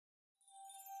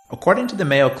According to the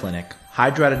Mayo Clinic,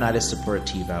 Hidradenitis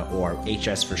Suppurativa, or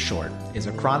HS for short, is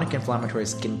a chronic inflammatory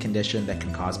skin condition that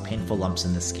can cause painful lumps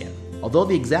in the skin. Although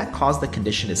the exact cause of the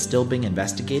condition is still being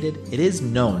investigated, it is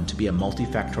known to be a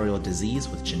multifactorial disease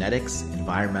with genetics,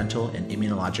 environmental, and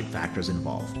immunologic factors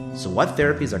involved. So what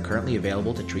therapies are currently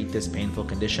available to treat this painful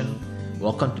condition?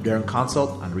 Welcome to Derm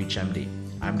Consult on ReachMD.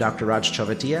 I'm Dr. Raj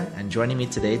Chovatiya, and joining me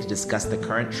today to discuss the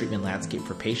current treatment landscape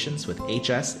for patients with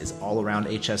HS is all-around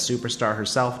HS superstar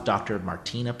herself, Dr.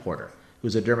 Martina Porter,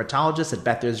 who's a dermatologist at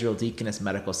Beth Israel Deaconess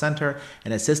Medical Center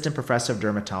and assistant professor of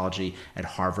dermatology at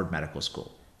Harvard Medical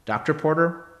School. Dr.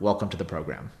 Porter, welcome to the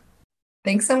program.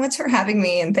 Thanks so much for having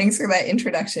me, and thanks for that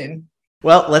introduction.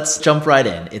 Well, let's jump right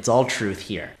in. It's all truth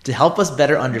here. To help us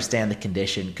better understand the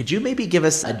condition, could you maybe give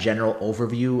us a general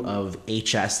overview of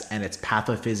HS and its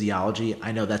pathophysiology?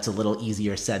 I know that's a little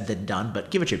easier said than done,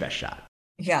 but give it your best shot.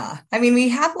 Yeah. We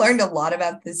have learned a lot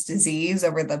about this disease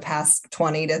over the past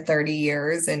 20 to 30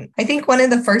 years. And I think one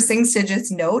of the first things to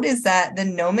just note is that the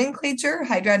nomenclature,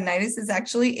 hidradenitis, is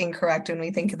actually incorrect when we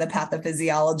think of the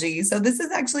pathophysiology. So this is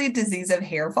actually a disease of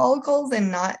hair follicles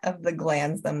and not of the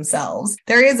glands themselves.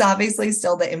 There is obviously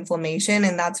still the inflammation,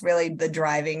 and that's really the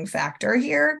driving factor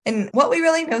here. And what we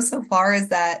really know so far is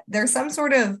that there's some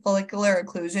sort of follicular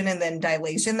occlusion and then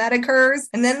dilation that occurs.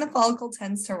 And then the follicle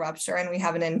tends to rupture and we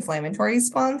have an inflammatory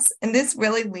response. And this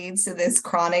really leads to this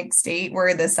chronic state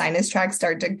where the sinus tracts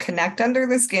start to connect under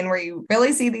the skin, where you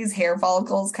really see these hair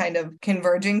follicles kind of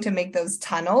converging to make those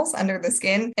tunnels under the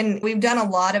skin. And we've done a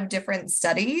lot of different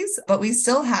studies, but we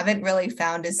still haven't really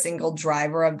found a single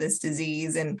driver of this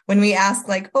disease. And when we ask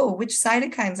which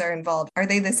cytokines are involved, are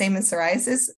they the same as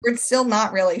psoriasis? We're still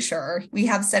not really sure. We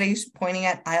have studies pointing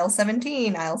at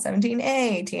IL-17,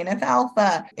 IL-17A,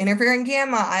 TNF-alpha, interferon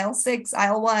gamma, IL-6,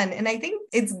 IL-1. And I think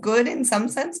it's good in some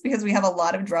sense because we have a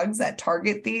lot of drugs that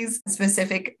target these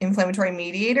specific inflammatory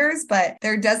mediators, but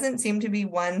there doesn't seem to be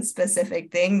one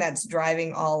specific thing that's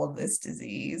driving all of this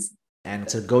disease. And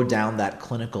to go down that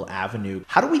clinical avenue,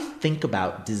 how do we think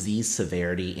about disease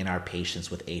severity in our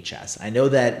patients with HS? I know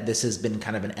that this has been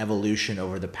kind of an evolution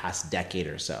over the past decade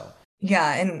or so.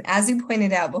 Yeah. And as you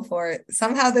pointed out before,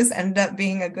 somehow this ended up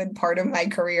being a good part of my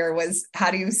career was how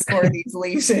do you score these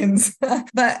lesions?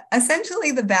 But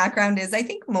essentially the background is I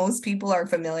think most people are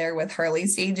familiar with Hurley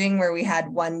staging, where we had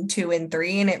 1, 2, and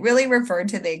 3, and it really referred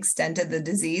to the extent of the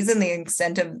disease and the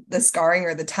extent of the scarring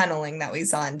or the tunneling that we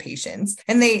saw in patients.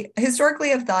 And they historically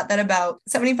have thought that about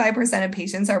 75% of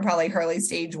patients are probably Hurley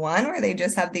stage 1, where they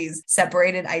just have these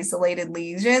separated, isolated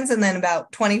lesions, and then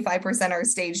about 25% are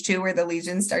stage 2, where the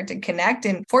lesions start to connect.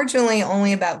 And fortunately,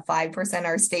 only about 5%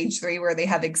 are stage 3, where they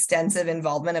have extensive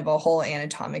involvement of a whole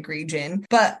anatomic region.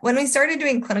 But when we started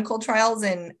doing clinical trials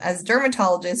and as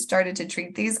dermatologists started to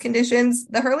treat these conditions,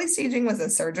 the Hurley staging was a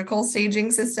surgical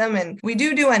staging system. And we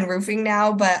do unroofing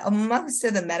now, but most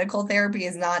of the medical therapy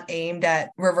is not aimed at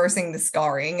reversing the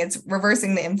scarring. It's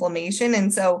reversing the inflammation.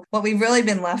 And so what we've really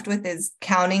been left with is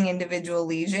counting individual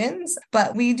lesions.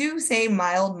 But we do say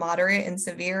mild, moderate, and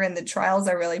severe. And the trials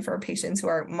are really for patients who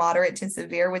are moderate to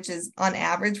severe, which is on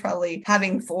average probably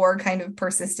having 4 kind of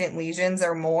persistent lesions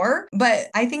or more. But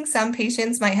I think some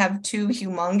patients might have 2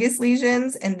 humongous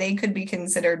lesions and they could be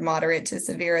considered moderate to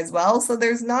severe as well. So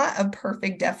there's not a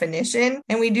perfect definition.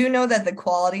 And we do know that the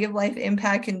quality of life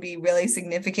impact can be really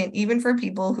significant, even for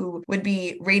people who would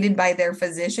be rated by their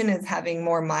physician as having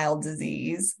more mild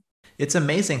disease. It's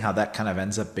amazing how that kind of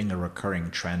ends up being a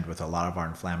recurring trend with a lot of our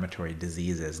inflammatory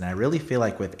diseases. And I really feel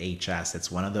like with HS,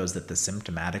 it's one of those that the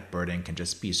symptomatic burden can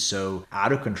just be so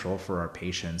out of control for our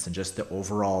patients, and just the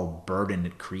overall burden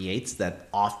it creates that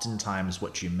oftentimes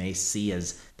what you may see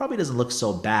as probably doesn't look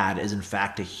so bad is in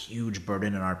fact a huge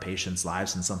burden in our patients'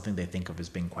 lives and something they think of as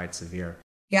being quite severe.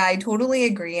 Yeah, I totally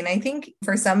agree. And I think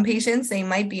for some patients, they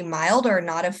might be mild or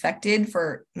not affected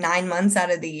for 9 months out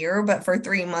of the year, but for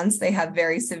 3 months, they have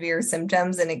very severe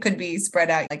symptoms, and it could be spread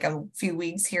out like a few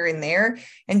weeks here and there.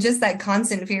 And just that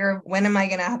constant fear of when am I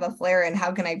going to have a flare and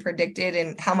how can I predict it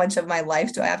and how much of my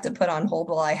life do I have to put on hold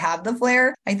while I have the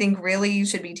flare, I think really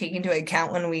should be taken into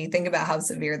account when we think about how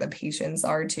severe the patients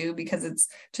are too, because it's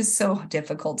just so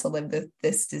difficult to live with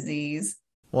this disease.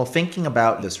 Well, thinking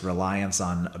about this reliance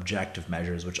on objective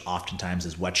measures, which oftentimes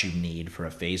is what you need for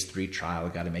a phase 3 trial,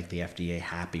 got to make the FDA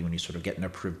happy when you sort of get an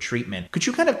approved treatment. Could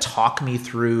you kind of talk me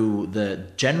through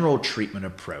the general treatment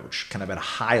approach, kind of at a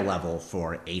high level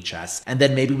for HS? And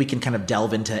then maybe we can kind of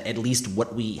delve into at least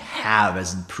what we have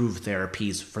as improved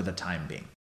therapies for the time being.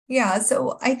 Yeah,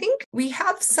 so I think we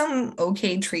have some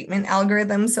okay treatment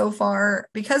algorithms so far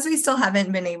because we still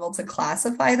haven't been able to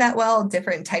classify that well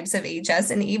different types of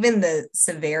HS and even the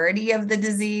severity of the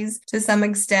disease to some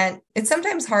extent. It's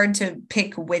sometimes hard to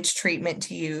pick which treatment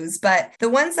to use, but the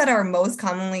ones that are most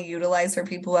commonly utilized for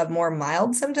people who have more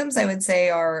mild symptoms, I would say,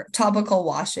 are topical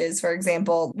washes, for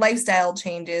example, lifestyle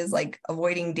changes like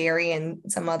avoiding dairy and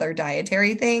some other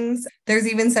dietary things. There's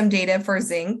even some data for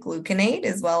zinc gluconate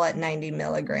as well at 90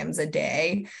 milligrams a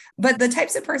day. But the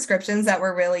types of prescriptions that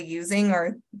we're really using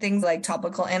are things like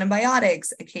topical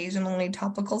antibiotics, occasionally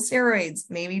topical steroids,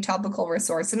 maybe topical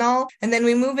resorcinol. And then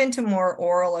we move into more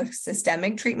oral or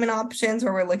systemic treatment options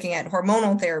where we're looking at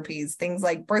hormonal therapies, things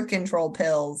like birth control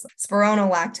pills,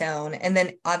 spironolactone, and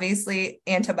then obviously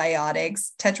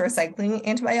antibiotics, tetracycline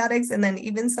antibiotics, and then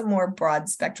even some more broad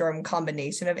spectrum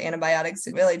combination of antibiotics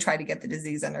to really try to get the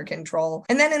disease under control.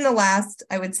 And then in the last,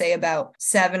 I would say about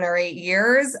 7 or 8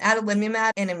 years,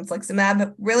 adalimumab and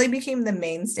infliximab really became the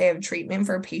mainstay of treatment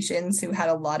for patients who had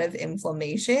a lot of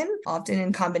inflammation, often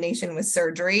in combination with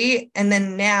surgery. And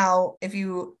then now, if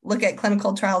you look at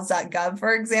clinicaltrials.gov,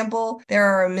 for example, there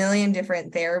are a million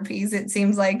different therapies, it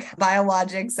seems like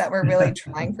biologics that we're really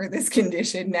trying for this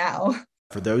condition now.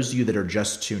 For those of you that are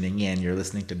just tuning in, you're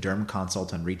listening to Derm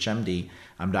Consult on ReachMD.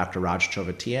 I'm Dr. Raj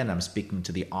Chovatiya, and I'm speaking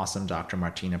to the awesome Dr.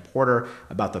 Martina Porter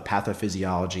about the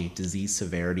pathophysiology, disease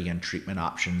severity, and treatment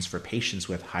options for patients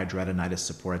with hidradenitis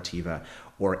suppurativa,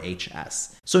 or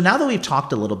HS. So now that we've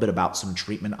talked a little bit about some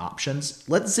treatment options,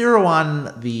 let's zero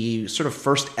on the sort of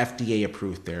first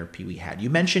FDA-approved therapy we had. You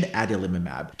mentioned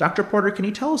adalimumab. Dr. Porter, can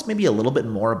you tell us maybe a little bit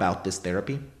more about this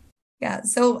therapy? Yeah,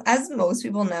 so as most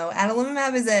people know,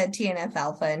 adalimumab is a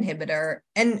TNF-alpha inhibitor.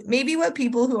 And maybe what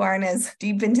people who aren't as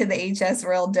deep into the HS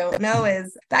world don't know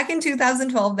is back in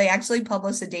 2012, they actually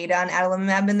published the data on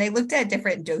adalimumab and they looked at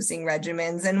different dosing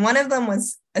regimens. And one of them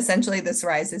was essentially the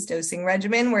psoriasis dosing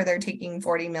regimen where they're taking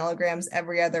 40 milligrams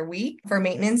every other week for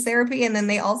maintenance therapy. And then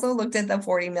they also looked at the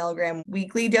 40 milligram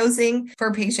weekly dosing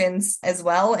for patients as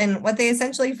well. And what they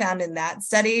essentially found in that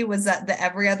study was that the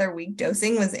every other week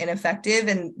dosing was ineffective.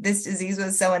 And this disease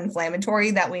was so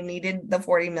inflammatory that we needed the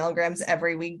 40 milligrams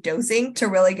every week dosing to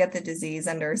really get the disease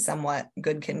under somewhat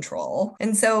good control.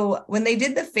 And so when they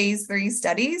did the phase 3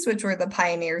 studies, which were the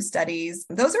pioneer studies,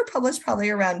 those were published probably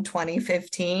around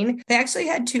 2015. They actually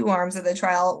had 2 arms of the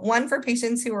trial, one for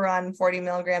patients who were on 40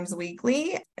 milligrams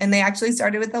weekly, and they actually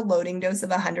started with a loading dose of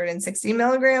 160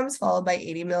 milligrams, followed by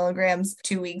 80 milligrams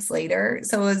 2 weeks later.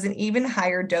 So it was an even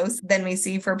higher dose than we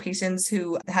see for patients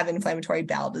who have inflammatory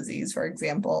bowel disease, for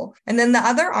example. And then the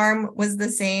other arm was the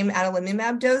same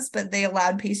adalimumab dose, but they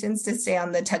allowed patients to stay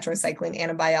on the tetracycline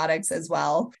antibiotics as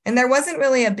well. And there wasn't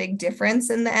really a big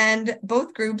difference in the end.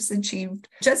 Both groups achieved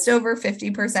just over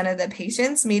 50% of the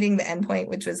patients meeting the endpoint,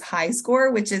 which was high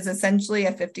score, which is essentially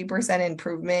a 50%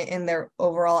 improvement in their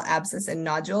overall abscess and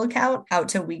nodule count out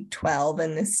to week 12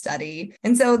 in this study.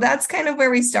 And so that's kind of where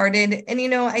we started. And,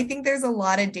 I think there's a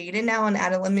lot of data now on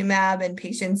adalimumab and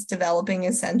patients developing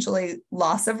essentially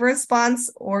loss of response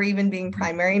or even being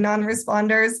primary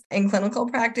non-responders in clinical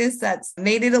practice. That's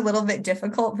made it a little bit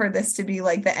difficult for this to be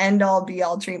like the end-all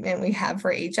be-all treatment we have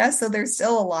for HS. So there's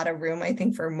still a lot of room, I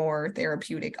think, for more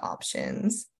therapeutic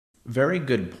options. Very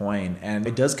good point. And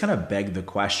it does kind of beg the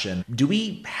question, do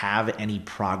we have any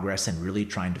progress in really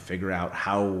trying to figure out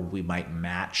how we might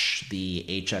match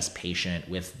the HS patient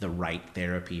with the right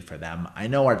therapy for them? I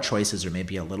know our choices are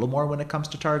maybe a little more when it comes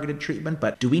to targeted treatment,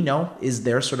 but do we know, is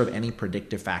there sort of any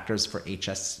predictive factors for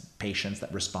HS patients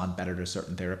that respond better to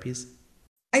certain therapies?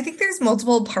 I think there's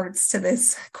multiple parts to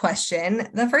this question.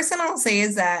 The first thing I'll say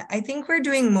is that I think we're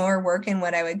doing more work in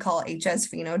what I would call HS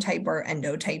phenotype or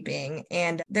endotyping.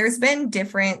 And there's been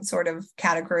different sort of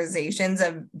categorizations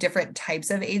of different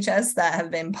types of HS that have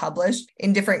been published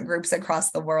in different groups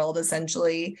across the world,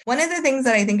 essentially. One of the things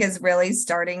that I think is really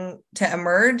starting to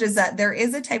emerge is that there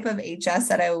is a type of HS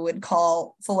that I would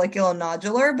call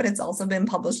folliculonodular, but it's also been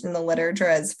published in the literature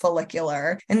as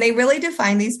follicular. And they really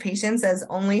define these patients as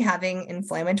only having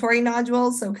inflammatory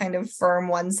nodules, so kind of firm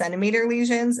 1 centimeter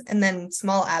lesions, and then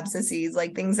small abscesses,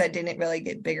 like things that didn't really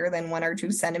get bigger than 1 or 2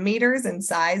 centimeters in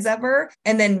size ever.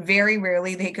 And then very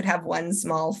rarely they could have 1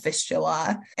 small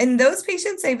fistula. And those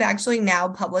patients, they've actually now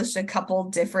published a couple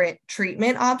different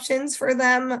treatment options for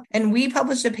them. And we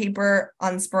published a paper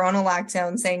on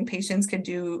spironolactone saying patients could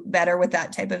do better with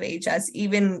that type of HS,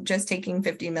 even just taking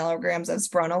 50 milligrams of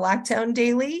spironolactone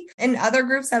daily. And other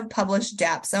groups have published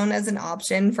dapsone as an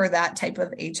option for that type of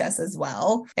of HS as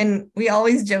well. And we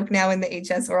always joke now in the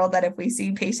HS world that if we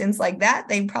see patients like that,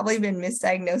 they've probably been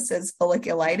misdiagnosed as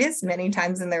folliculitis many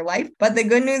times in their life. But the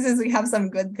good news is we have some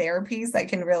good therapies that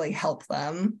can really help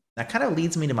them. That kind of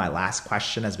leads me to my last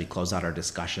question as we close out our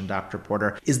discussion, Dr.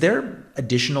 Porter. Is there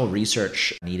additional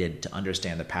research needed to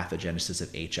understand the pathogenesis of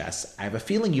HS? I have a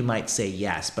feeling you might say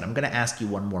yes, but I'm going to ask you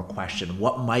one more question.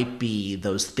 What might be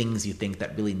those things you think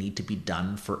that really need to be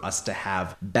done for us to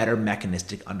have better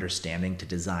mechanistic understanding to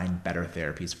design better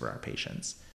therapies for our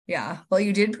patients? Yeah, well,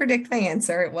 you did predict my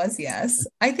answer. It was yes.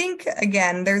 I think,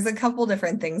 again, there's a couple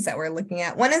different things that we're looking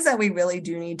at. One is that we really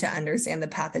do need to understand the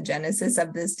pathogenesis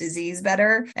of this disease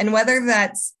better. And whether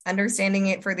that's understanding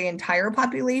it for the entire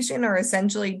population or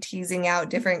essentially teasing out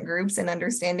different groups and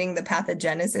understanding the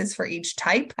pathogenesis for each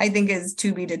type, I think is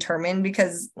to be determined,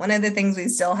 because one of the things we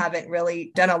still haven't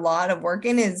really done a lot of work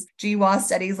in is GWAS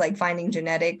studies, like finding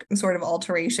genetic sort of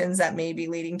alterations that may be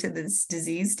leading to this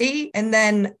disease state. And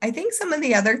then I think some of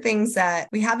the other things that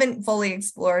we haven't fully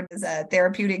explored is a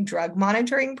therapeutic drug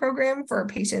monitoring program for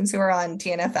patients who are on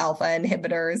TNF-alpha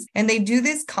inhibitors. And they do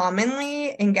this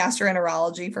commonly in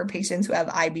gastroenterology for patients who have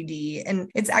IBD. And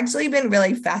it's actually been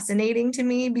really fascinating to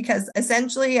me because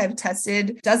essentially I've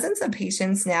tested dozens of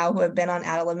patients now who have been on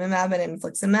adalimumab and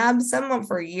infliximab, some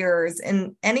for years.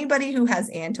 And anybody who has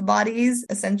antibodies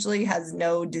essentially has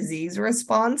no disease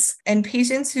response. And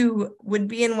patients who would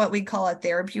be in what we call a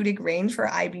therapeutic range for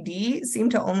IBD seem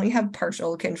to only have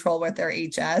partial control with their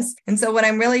HS. And so what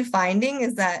I'm really finding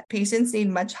is that patients need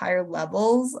much higher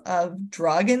levels of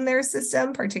drug in their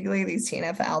system, particularly these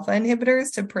TNF-alpha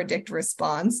inhibitors, to predict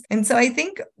response. And so I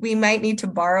think we might need to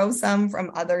borrow some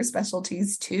from other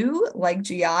specialties too, like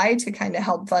GI, to kind of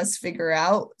help us figure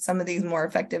out some of these more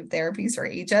effective therapies for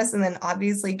HS. And then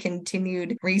obviously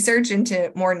continued research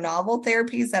into more novel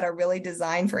therapies that are really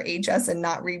designed for HS and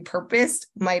not repurposed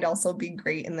might also be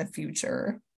great in the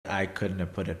future. I couldn't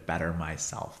have put it better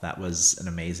myself. That was an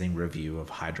amazing review of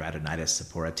Hidradenitis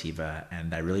Suppurativa,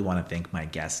 and I really want to thank my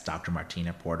guest, Dr.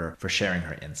 Martina Porter, for sharing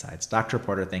her insights. Dr.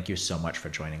 Porter, thank you so much for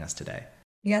joining us today.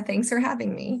 Yeah, thanks for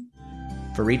having me.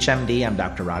 For ReachMD, I'm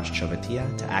Dr. Raj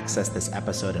Chovatiya. To access this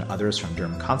episode and others from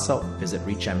Derm Consult, visit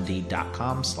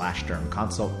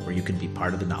reachmd.com/dermconsult, where you can be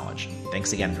part of the knowledge.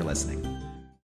 Thanks again for listening.